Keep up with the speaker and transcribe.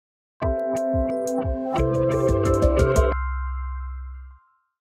What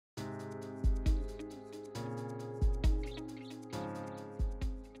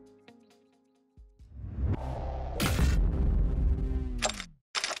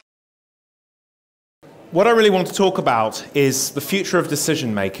I really want to talk about is the future of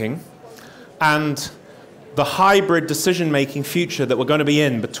decision-making and the hybrid decision-making future that we're going to be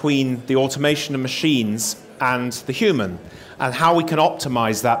in between the automation of machines and the human, and how we can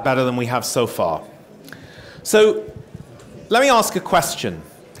optimize that better than we have so far. So let me ask a question.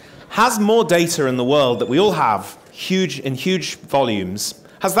 Has more data in the world that we all have in huge volumes,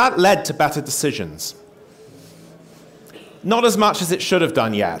 has that led to better decisions? Not as much as it should have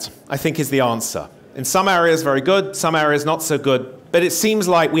done yet, I think is the answer. In some areas, very good, some areas not so good, but it seems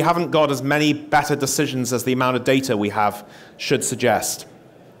like we haven't got as many better decisions as the amount of data we have should suggest.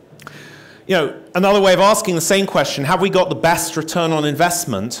 You know, another way of asking the same question, have we got the best return on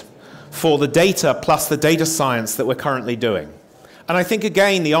investment for the data plus the data science that we're currently doing? And I think,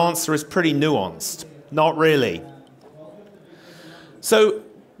 again, the answer is pretty nuanced. Not really. So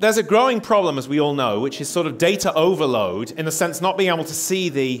there's a growing problem, as we all know, which is sort of data overload, in a sense not being able to see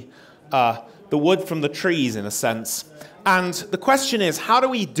the wood from the trees, in a sense. And the question is, how do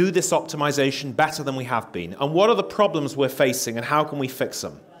we do this optimization better than we have been? And what are the problems we're facing, and how can we fix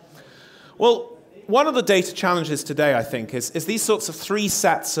them? Well, one of the data challenges today, I think, is these sorts of three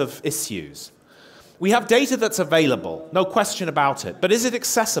sets of issues. We have data that's available, no question about it, but is it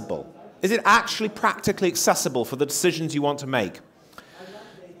accessible? Is it actually practically accessible for the decisions you want to make?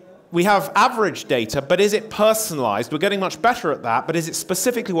 We have average data, but is it personalized? We're getting much better at that, but is it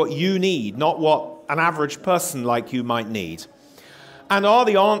specifically what you need, not what an average person like you might need? And are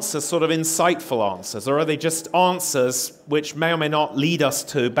the answers sort of insightful answers, or are they just answers which may or may not lead us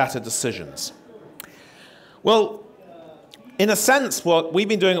to better decisions? Well, in a sense, what we've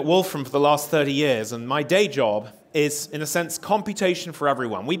been doing at Wolfram for the last 30 years, and my day job, is, in a sense, computation for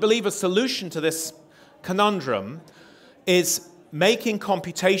everyone. We believe a solution to this conundrum is making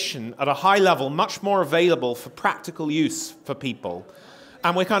computation at a high level much more available for practical use for people.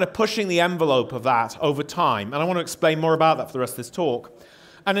 And we're kind of pushing the envelope of that over time. And I want to explain more about that for the rest of this talk.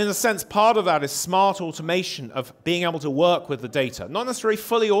 And in a sense, part of that is smart automation of being able to work with the data. Not necessarily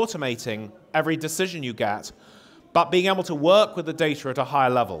fully automating every decision you get, but being able to work with the data at a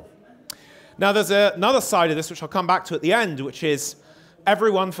higher level. Now, there's another side of this, which I'll come back to at the end, which is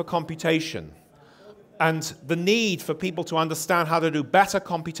everyone for computation, and the need for people to understand how to do better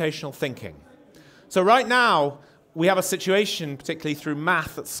computational thinking. So right now, we have a situation, particularly through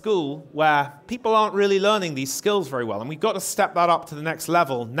math at school, where people aren't really learning these skills very well. And we've got to step that up to the next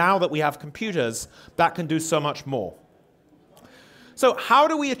level now that we have computers that can do so much more. So how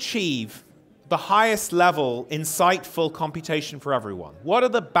do we achieve the highest level, insightful computation for everyone? What are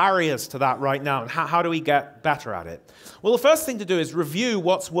the barriers to that right now, and how do we get better at it? Well, the first thing to do is review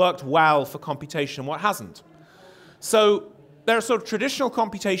what's worked well for computation and what hasn't. So there are sort of traditional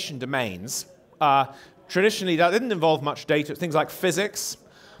computation domains. Traditionally, that didn't involve much data, things like physics,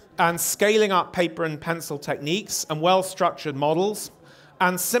 and scaling up paper and pencil techniques, and well-structured models,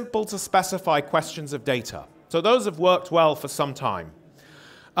 and simple to specify questions of data. So those have worked well for some time.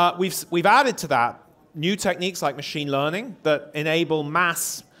 We've added to that new techniques like machine learning that enable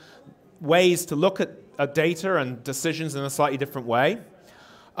mass ways to look at data and decisions in a slightly different way.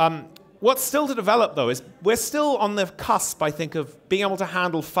 What's still to develop, though, is we're still on the cusp, I think, of being able to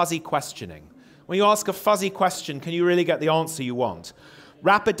handle fuzzy questioning. When you ask a fuzzy question, can you really get the answer you want?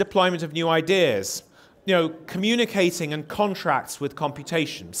 Rapid deployment of new ideas, communicating and contracts with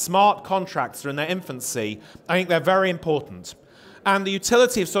computation. Smart contracts are in their infancy. I think they're very important. And the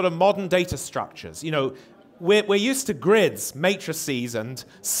utility of sort of modern data structures. We're used to grids, matrices, and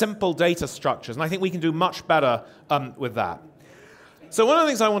simple data structures, and I think we can do much better with that. So one of the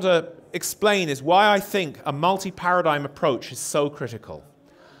things I want to explain is why I think a multi-paradigm approach is so critical.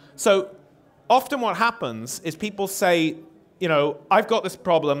 So often what happens is people say, I've got this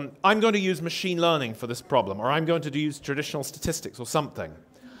problem, I'm going to use machine learning for this problem, or I'm going to use traditional statistics or something.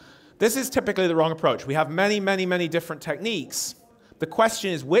 This is typically the wrong approach. We have many, many, many different techniques. The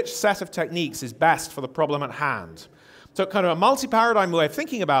question is, which set of techniques is best for the problem at hand? So kind of a multi-paradigm way of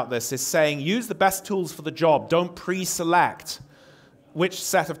thinking about this is saying, use the best tools for the job. Don't pre-select which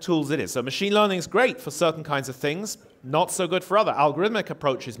set of tools it is. So machine learning is great for certain kinds of things, not so good for other. Algorithmic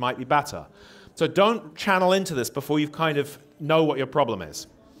approaches might be better. So don't channel into this before you kind of know what your problem is.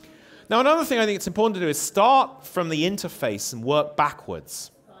 Now, another thing I think it's important to do is start from the interface and work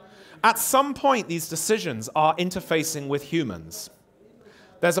backwards. At some point, these decisions are interfacing with humans.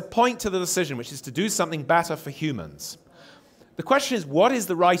 There's a point to the decision, which is to do something better for humans. The question is, what is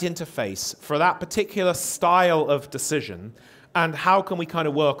the right interface for that particular style of decision, and how can we kind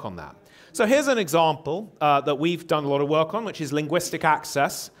of work on that? So here's an example that we've done a lot of work on, which is linguistic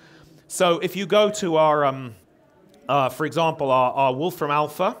access. So if you go to our, for example, our Wolfram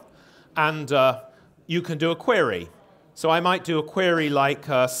Alpha, and you can do a query. So I might do a query like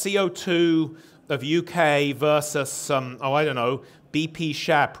CO2 of UK versus, I don't know, BP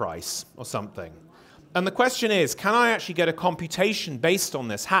share price or something. And the question is, can I actually get a computation based on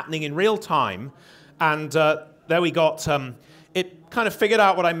this happening in real time? And there we got, it kind of figured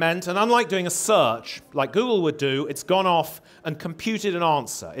out what I meant. And unlike doing a search, like Google would do, it's gone off and computed an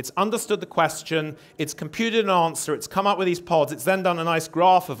answer. It's understood the question, it's computed an answer, it's come up with these pods, it's then done a nice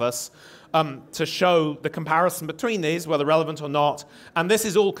graph of us to show the comparison between these, whether relevant or not. And this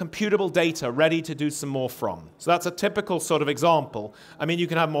is all computable data ready to do some more from. So that's a typical sort of example. I mean, you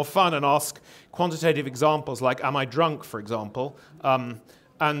can have more fun and ask quantitative examples like, am I drunk, for example?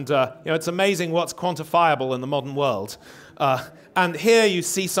 It's amazing what's quantifiable in the modern world. And here you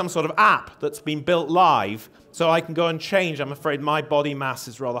see some sort of app that's been built live, so I can go and change. I'm afraid my body mass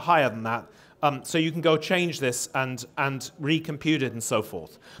is rather higher than that. So you can go change this and recompute it and so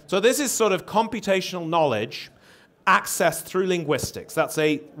forth. So this is sort of computational knowledge accessed through linguistics. That's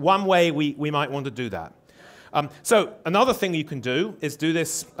one way we might want to do that. So another thing you can do is do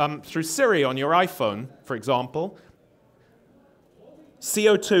this through Siri on your iPhone, for example.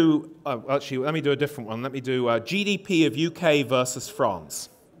 CO2, actually, let me do a different one. Let me do GDP of UK versus France.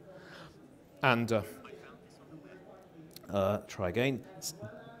 And try again.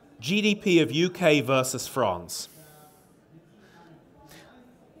 GDP of UK versus France.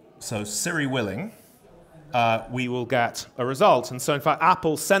 So Siri willing, we will get a result. And so in fact,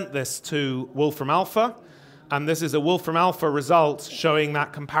 Apple sent this to Wolfram Alpha. And this is a Wolfram Alpha result showing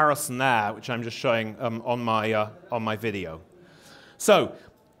that comparison there, which I'm just showing on my video. So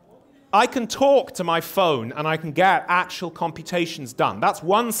I can talk to my phone and I can get actual computations done. That's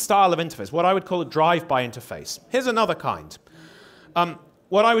one style of interface, what I would call a drive-by interface. Here's another kind.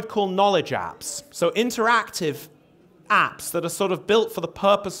 What I would call knowledge apps. So interactive apps that are sort of built for the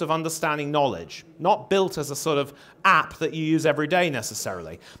purpose of understanding knowledge, not built as a sort of app that you use every day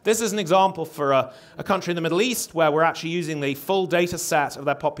necessarily. This is an example for a country in the Middle East where we're actually using the full data set of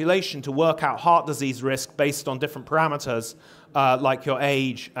their population to work out heart disease risk based on different parameters like your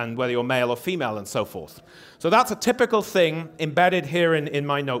age and whether you're male or female and so forth. So that's a typical thing embedded here in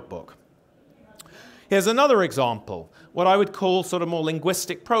my notebook. Here's another example, what I would call sort of more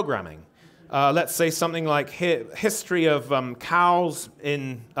linguistic programming. Let's say something like history of cows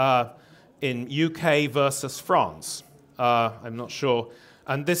in UK versus France. I'm not sure.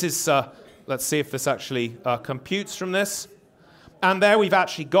 And this is, let's see if this actually computes from this. And there we've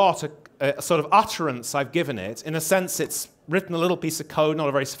actually got a sort of utterance I've given it. In a sense, it's written a little piece of code, not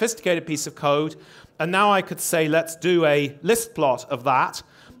a very sophisticated piece of code. And now I could say, let's do a list plot of that.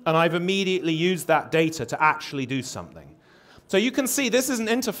 And I've immediately used that data to actually do something. So you can see this is an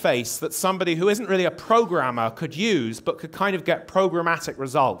interface that somebody who isn't really a programmer could use, but could kind of get programmatic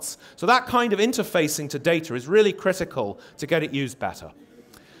results. So that kind of interfacing to data is really critical to get it used better.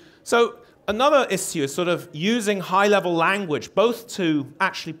 So another issue is sort of using high-level language, both to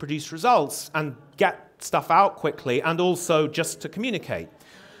actually produce results and get stuff out quickly, and also just to communicate.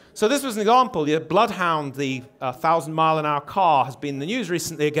 So this was an example. The Bloodhound, the 1,000-mile-an-hour car, has been in the news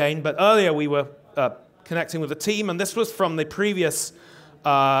recently again, but earlier we were connecting with a team, and this was from the previous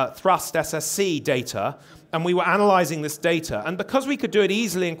thrust SSC data, and we were analyzing this data. And because we could do it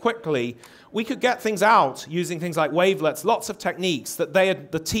easily and quickly, we could get things out using things like wavelets, lots of techniques that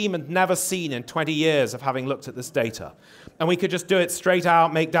the team had never seen in 20 years of having looked at this data. And we could just do it straight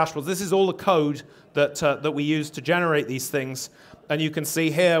out, make dashboards. This is all the code that we use to generate these things. And you can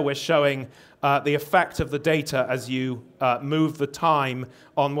see here we're showing the effect of the data as you move the time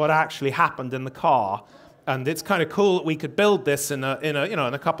on what actually happened in the car. And it's kind of cool that we could build this in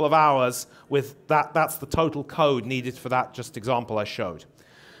a couple of hours with that. That's the total code needed for that just example I showed.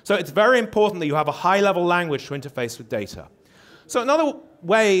 So it's very important that you have a high-level language to interface with data. So another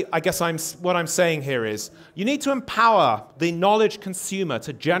way, I guess what I'm saying here is you need to empower the knowledge consumer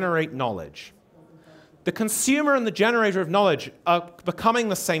to generate knowledge. The consumer and the generator of knowledge are becoming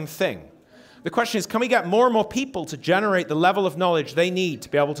the same thing. The question is, can we get more and more people to generate the level of knowledge they need to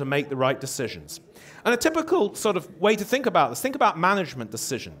be able to make the right decisions? And a typical sort of way to think about this, think about management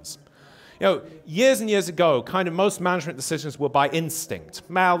decisions. You know, years and years ago, kind of most management decisions were by instinct.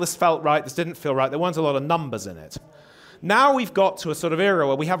 Well, this felt right, this didn't feel right, there weren't a lot of numbers in it. Now we've got to a sort of era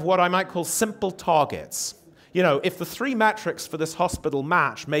where we have what I might call simple targets. You know, if the 3 metrics for this hospital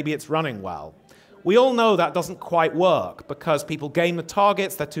match, maybe it's running well. we all know that doesn't quite work because people game the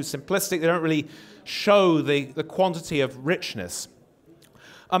targets, they're too simplistic, they don't really show the quantity of richness.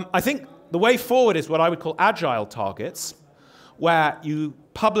 I think the way forward is what I would call agile targets, where you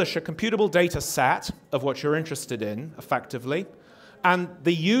publish a computable data set of what you're interested in, effectively, and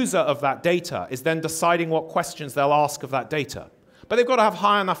the user of that data is then deciding what questions they'll ask of that data. But they've got to have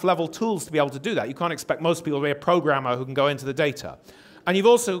high enough level tools to be able to do that. You can't expect most people to be a programmer who can go into the data. And you've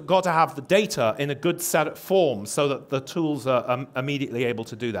also got to have the data in a good set of form so that the tools are immediately able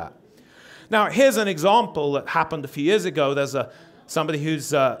to do that. Now, here's an example that happened a few years ago. There's somebody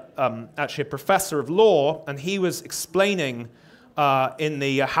who's actually a professor of law, and he was explaining in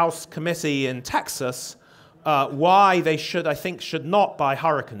the House committee in Texas why they should not buy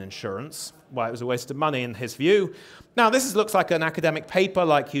hurricane insurance, why it was a waste of money in his view. Now, this looks like an academic paper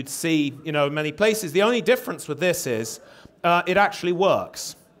like you'd see, in many places. The only difference with this is it actually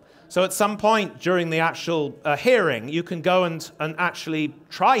works. So at some point during the actual hearing, you can go and actually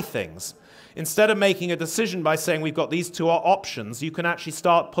try things. Instead of making a decision by saying we've got these two options, you can actually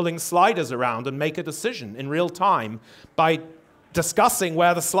start pulling sliders around and make a decision in real time by discussing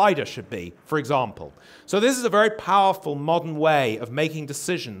where the slider should be, for example. So this is a very powerful modern way of making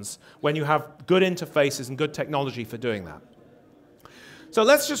decisions when you have good interfaces and good technology for doing that. So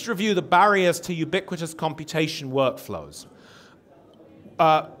let's just review the barriers to ubiquitous computation workflows.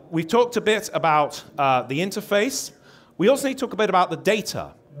 We've talked a bit about the interface. We also need to talk a bit about the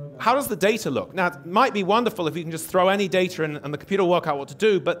data. How does the data look? Now, it might be wonderful if you can just throw any data in and the computer will work out what to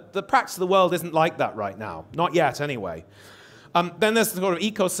do, but the practice of the world isn't like that right now. Not yet, anyway. Then there's the sort of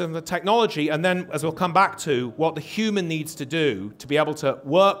ecosystem of technology, and then, as we'll come back to, what the human needs to do to be able to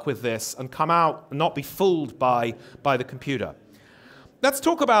work with this and come out and not be fooled by the computer. Let's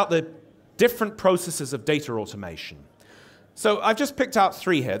talk about the different processes of data automation. So I've just picked out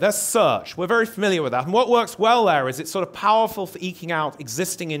three here. There's search. We're very familiar with that. And what works well there is it's sort of powerful for eking out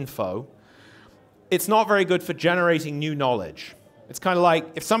existing info. It's not very good for generating new knowledge. It's kind of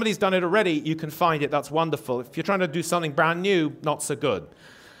like, if somebody's done it already, you can find it. That's wonderful. If you're trying to do something brand new, not so good.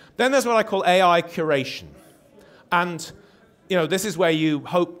 Then there's what I call AI curation. And this is where you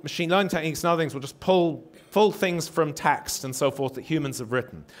hope machine learning techniques and other things will just pull things from text and so forth that humans have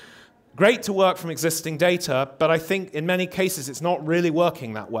written. Great to work from existing data, but I think in many cases it's not really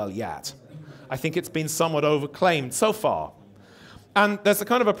working that well yet. I think it's been somewhat overclaimed so far. And there's the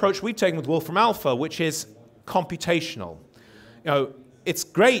kind of approach we've taken with Wolfram Alpha, which is computational. It's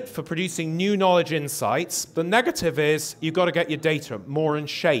great for producing new knowledge insights. The negative is you've got to get your data more in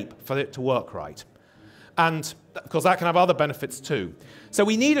shape for it to work right. And of course, that can have other benefits too. So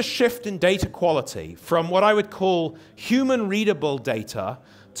we need a shift in data quality from what I would call human-readable data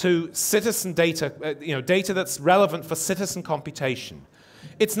to citizen data, data that's relevant for citizen computation.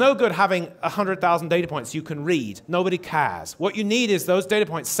 It's no good having 100,000 data points you can read. Nobody cares. What you need is those data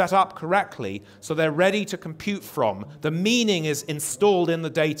points set up correctly so they're ready to compute from. The meaning is installed in the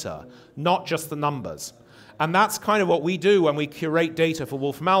data, not just the numbers. And that's kind of what we do when we curate data for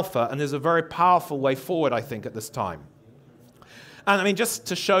Wolfram Alpha, and there's a very powerful way forward, I think, at this time. And I mean, just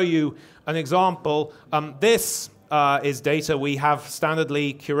to show you an example, this is data we have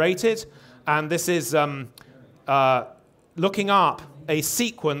standardly curated, and this is looking up a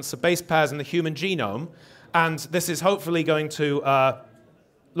sequence of base pairs in the human genome, and this is hopefully going to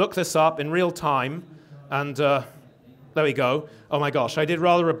look this up in real time, and there we go. Oh my gosh, I did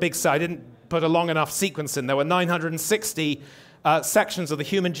rather a big set. I didn't put a long enough sequence in. There were 960 sections of the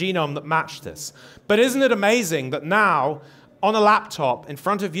human genome that matched this. But isn't it amazing that now, on a laptop in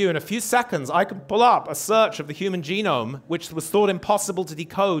front of you in a few seconds, I can pull up a search of the human genome, which was thought impossible to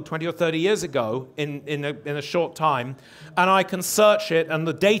decode 20 or 30 years ago in a short time, and I can search it, and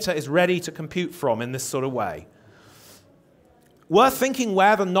the data is ready to compute from in this sort of way. Worth thinking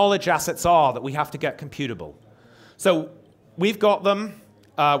where the knowledge assets are that we have to get computable. So we've got them.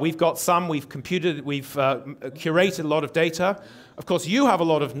 We've got some. We've computed. We've curated a lot of data. Of course, you have a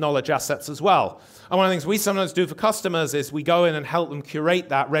lot of knowledge assets as well. And one of the things we sometimes do for customers is we go in and help them curate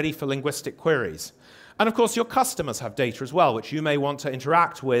that ready for linguistic queries. And of course, your customers have data as well, which you may want to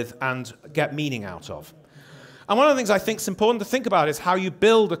interact with and get meaning out of. And one of the things I think is important to think about is how you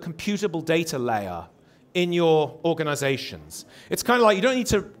build a computable data layer in your organizations. It's kind of like you don't need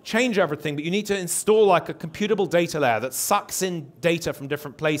to change everything, but you need to install like a computable data layer that sucks in data from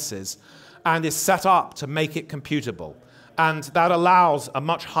different places and is set up to make it computable. And that allows a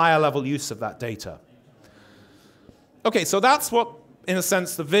much higher level use of that data. Okay, so that's what, in a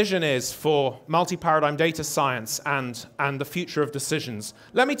sense, the vision is for multi-paradigm data science and the future of decisions.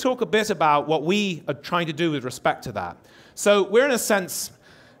 Let me talk a bit about what we are trying to do with respect to that. So we're, in a sense,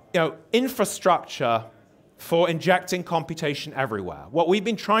 infrastructure for injecting computation everywhere. What we've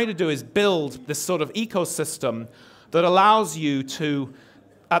been trying to do is build this sort of ecosystem that allows you to,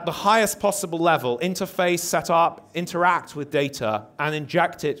 at the highest possible level, interface, set up, interact with data, and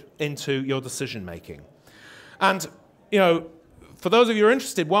inject it into your decision making. And for those of you who are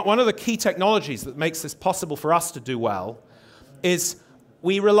interested, one of the key technologies that makes this possible for us to do well is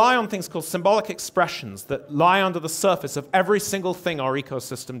we rely on things called symbolic expressions that lie under the surface of every single thing our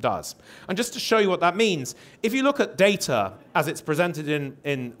ecosystem does. And just to show you what that means, if you look at data as it's presented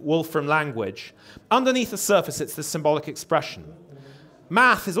in Wolfram language, underneath the surface it's this symbolic expression.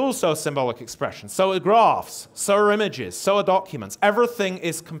 Math is also a symbolic expression. So are graphs, so are images, so are documents. Everything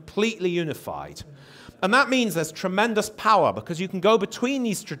is completely unified. And that means there's tremendous power because you can go between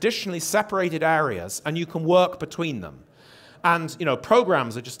these traditionally separated areas and you can work between them. And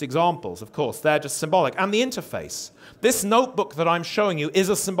programs are just examples, of course. They're just symbolic. And the interface. This notebook that I'm showing you is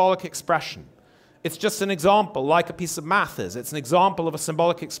a symbolic expression. It's just an example, like a piece of math is. It's an example of a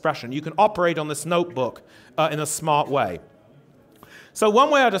symbolic expression. You can operate on this notebook in a smart way. So one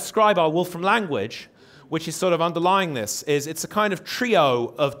way I describe our Wolfram language, which is sort of underlying this, is it's a kind of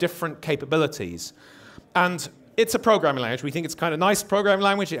trio of different capabilities. And it's a programming language. We think it's kind of nice programming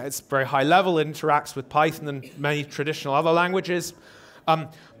language. It's very high level. It interacts with Python and many traditional other languages.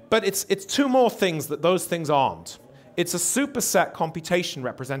 But it's two more things that those things aren't. It's a superset computation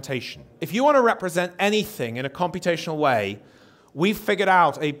representation. If you want to represent anything in a computational way, we've figured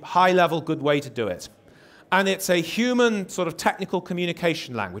out a high-level good way to do it. And it's a human sort of technical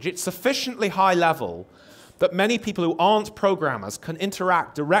communication language. It's sufficiently high level that many people who aren't programmers can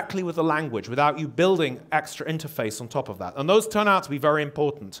interact directly with the language without you building extra interface on top of that. And those turn out to be very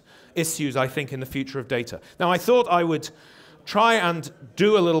important issues, I think, in the future of data. Now, I thought I would try and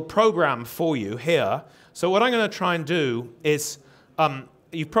do a little program for you here. So what I'm going to try and do is,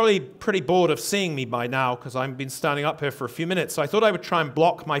 you're probably pretty bored of seeing me by now because I've been standing up here for a few minutes. So I thought I would try and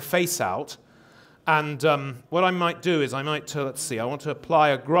block my face out. And what I might do is I might, let's see, I want to apply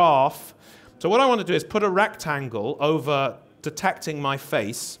a graph. So what I want to do is put a rectangle over detecting my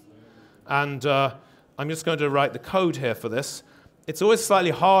face, and I'm just going to write the code here for this. It's always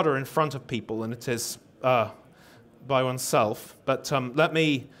slightly harder in front of people than it is by oneself, but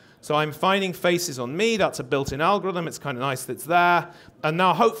so I'm finding faces on me. That's a built-in algorithm. It's kind of nice that it's there. And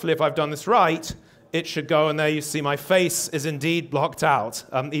now hopefully if I've done this right, it should go, and there you see my face is indeed blocked out.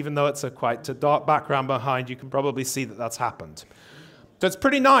 Even though it's a quite dark background behind, you can probably see that that's happened. So it's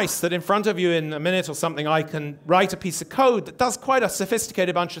pretty nice that in front of you in a minute or something I can write a piece of code that does quite a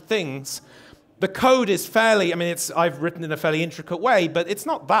sophisticated bunch of things. The code is fairly, I've written in a fairly intricate way, but it's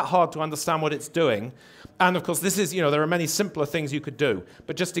not that hard to understand what it's doing. And of course this is, there are many simpler things you could do,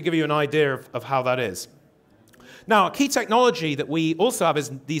 but just to give you an idea of how that is. Now, a key technology that we also have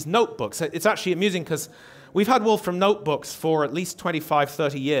is these notebooks. It's actually amusing because we've had Wolfram notebooks for at least 25,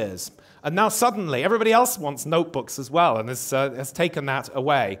 30 years. And now suddenly, everybody else wants notebooks as well and has taken that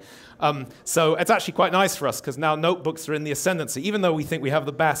away. So it's actually quite nice for us because now notebooks are in the ascendancy, even though we think we have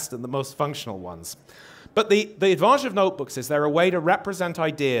the best and the most functional ones. But the advantage of notebooks is they're a way to represent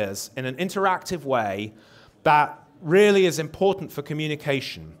ideas in an interactive way that really is important for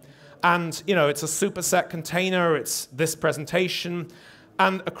communication. And it's a superset container, it's this presentation,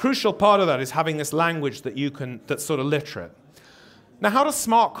 and a crucial part of that is having this language that's sort of literate. Now, how do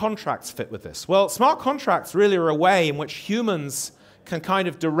smart contracts fit with this? Well, smart contracts really are a way in which humans can kind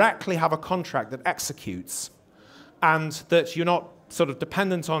of directly have a contract that executes, and that you're not sort of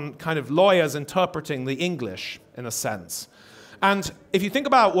dependent on kind of lawyers interpreting the English, in a sense. And if you think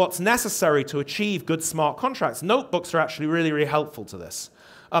about what's necessary to achieve good smart contracts, notebooks are actually really, really helpful to this.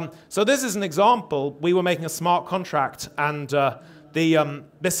 So this is an example. We were making a smart contract, and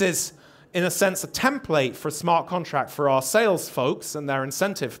this is, in a sense, a template for a smart contract for our sales folks and their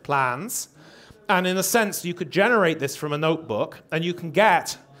incentive plans. And in a sense, you could generate this from a notebook, and you can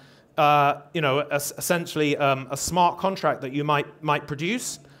get, essentially a smart contract that you might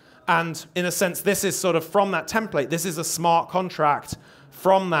produce. And in a sense, this is sort of from that template. This is a smart contract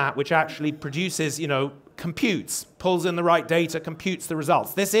from that, which actually produces, computes, pulls in the right data, computes the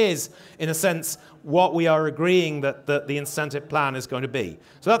results. This is, in a sense, what we are agreeing that the incentive plan is going to be.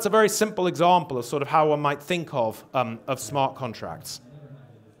 So that's a very simple example of sort of how one might think of smart contracts,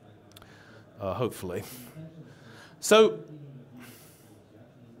 hopefully. So,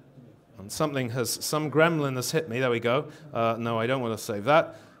 and some gremlin has hit me. There we go. No, I don't want to save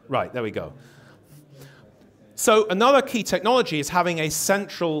that. Right, there we go. So another key technology is having a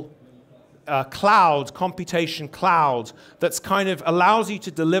central computation cloud that's kind of allows you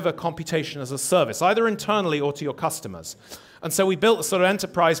to deliver computation as a service, either internally or to your customers. And so we built a sort of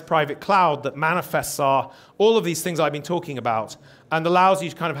enterprise private cloud that manifests all of these things I've been talking about and allows you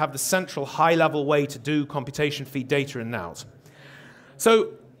to kind of have the central high-level way to do computation, feed data in and out.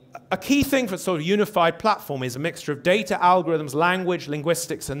 So a key thing for a sort of unified platform is a mixture of data, algorithms, language,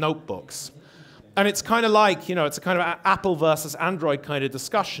 linguistics, and notebooks. And it's kind of like, you know, it's a kind of Apple versus Android kind of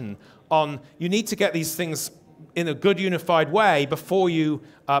discussion on you need to get these things in a good unified way before you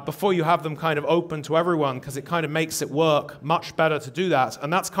have them kind of open to everyone, because it kind of makes it work much better to do that.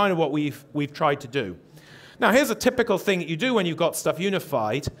 And that's kind of what we've tried to do. Now, here's a typical thing that you do when you've got stuff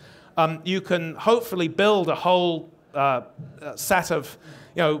unified. You can hopefully build a whole set of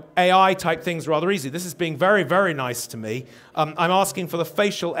AI type things rather easy. This is being very, very nice to me. I'm asking for the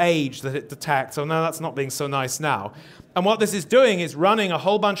facial age that it detects. Oh, no, that's not being so nice now. And what this is doing is running a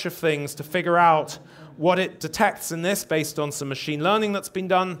whole bunch of things to figure out what it detects in this based on some machine learning that's been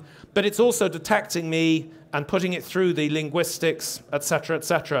done. But it's also detecting me and putting it through the linguistics, et cetera,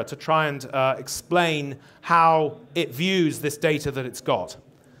 to try and explain how it views this data that it's got.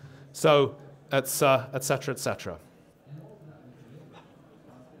 So, et cetera.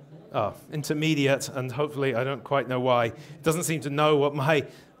 Oh, intermediate, and hopefully I don't quite know why. It doesn't seem to know what my...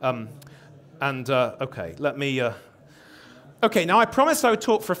 okay, let me... Okay, now I promised I would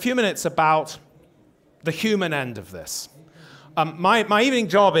talk for a few minutes about the human end of this. My evening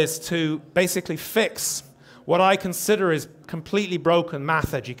job is to basically fix what I consider is completely broken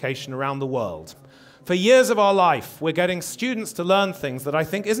math education around the world. For years of our life, we're getting students to learn things that I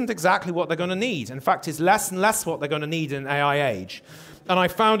think isn't exactly what they're going to need. In fact, is less and less what they're going to need in an AI age. And I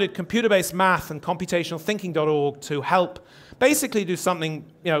founded computer-based math and computationalthinking.org to help basically do something,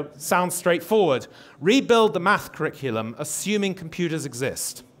 sounds straightforward. Rebuild the math curriculum, assuming computers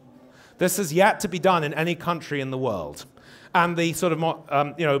exist. This is yet to be done in any country in the world. And the sort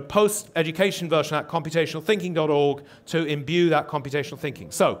of post-education version at computationalthinking.org to imbue that computational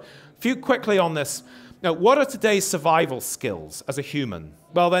thinking. So, a few quickly on this. Now, what are today's survival skills as a human?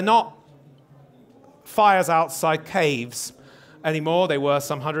 Well, they're not fires outside caves anymore. They were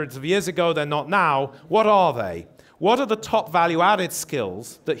some hundreds of years ago. They're not now. What are they? What are the top value-added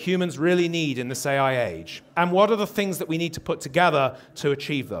skills that humans really need in this AI age? And what are the things that we need to put together to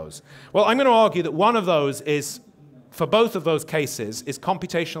achieve those? Well, I'm going to argue that one of those is, for both of those cases, is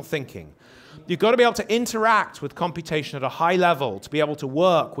computational thinking. You've got to be able to interact with computation at a high level to be able to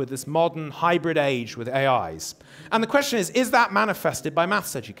work with this modern hybrid age with AIs. And the question is that manifested by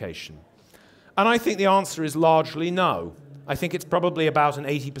maths education? And I think the answer is largely no. I think it's probably about an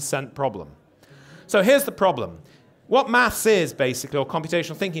 80% problem. So here's the problem. What maths is, basically, or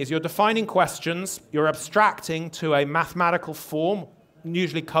computational thinking, is you're defining questions, you're abstracting to a mathematical form,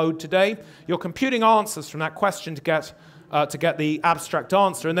 usually code today, you're computing answers from that question to get the abstract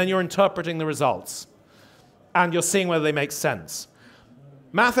answer, and then you're interpreting the results. And you're seeing whether they make sense.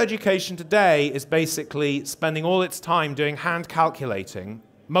 Math education today is basically spending all its time doing hand calculating,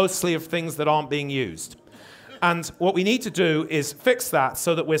 mostly of things that aren't being used. And what we need to do is fix that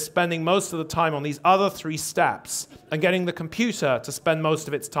so that we're spending most of the time on these other 3 steps and getting the computer to spend most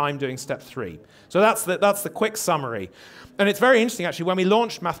of its time doing step 3. So that's the quick summary. And it's very interesting, actually, when we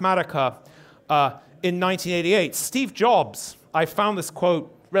launched Mathematica in 1988, Steve Jobs, I found this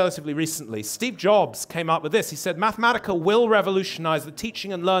quote relatively recently, Steve Jobs came up with this. He said, Mathematica will revolutionize the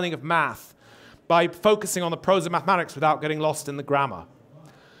teaching and learning of math by focusing on the prose of mathematics without getting lost in the grammar.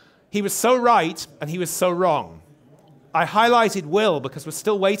 He was so right, and he was so wrong. I highlighted will because we're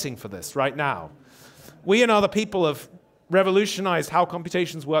still waiting for this right now. We and other people have revolutionized how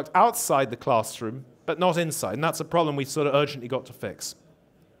computations worked outside the classroom, but not inside, and that's a problem we've sort of urgently got to fix.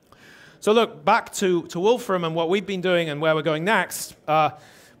 So look, back to Wolfram and what we've been doing and where we're going next.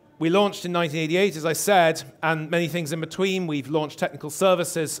 We launched in 1988, as I said, and many things in between. We've launched technical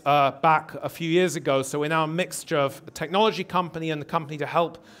services back a few years ago, so we're now a mixture of a technology company and a company to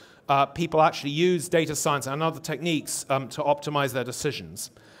help people actually use data science and other techniques to optimize their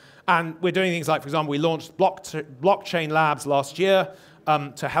decisions. And we're doing things like, for example, we launched blockchain labs last year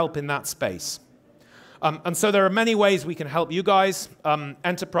to help in that space. And so there are many ways we can help you guys.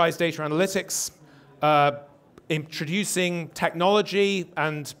 Enterprise data analytics, introducing technology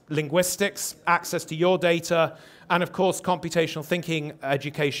and linguistics, access to your data, and of course, computational thinking,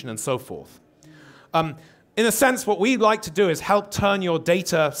 education, and so forth. In a sense, what we'd like to do is help turn your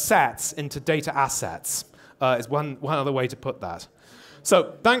data sets into data assets, is one other way to put that.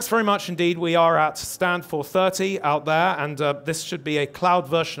 So thanks very much indeed. We are at stand 430 out there, and this should be a cloud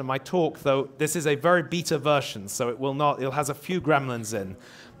version of my talk, though this is a very beta version, so it has a few gremlins in.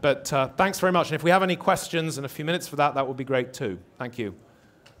 But thanks very much, and if we have any questions in a few minutes for that, that would be great too. Thank you.